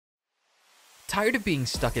Tired of being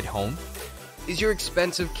stuck at home? Is your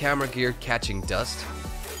expensive camera gear catching dust?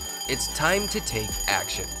 It's time to take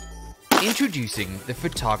action. Introducing the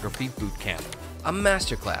Photography Bootcamp, A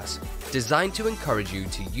masterclass designed to encourage you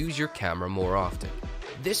to use your camera more often.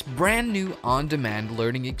 This brand new on-demand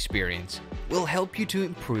learning experience will help you to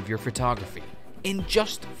improve your photography in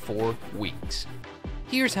just 4 weeks.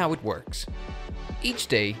 Here's how it works. Each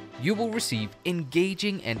day, you will receive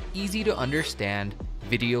engaging and easy to understand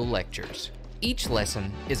video lectures. Each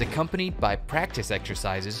lesson is accompanied by practice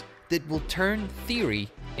exercises that will turn theory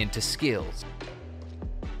into skills.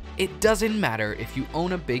 It doesn't matter if you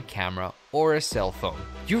own a big camera or a cell phone.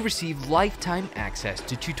 You receive lifetime access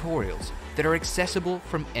to tutorials that are accessible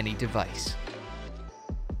from any device.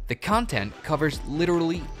 The content covers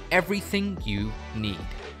literally everything you need.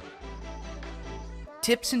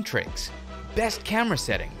 Tips and tricks, best camera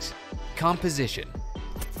settings, composition,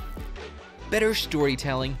 better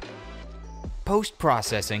storytelling,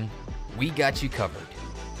 post-processing, we got you covered.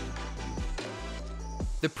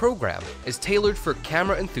 The program is tailored for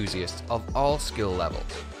camera enthusiasts of all skill levels.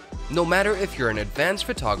 No matter if you're an advanced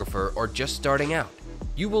photographer or just starting out,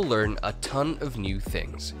 you will learn a ton of new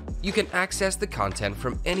things. You can access the content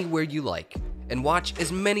from anywhere you like and watch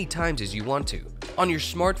as many times as you want to on your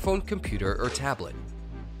smartphone, computer, or tablet.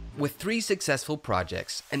 With 3 successful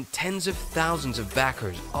projects and tens of thousands of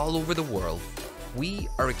backers all over the world, we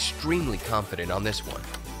are extremely confident on this one.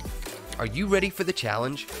 Are you ready for the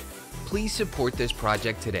challenge? Please support this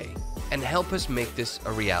project today and help us make this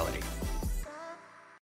a reality.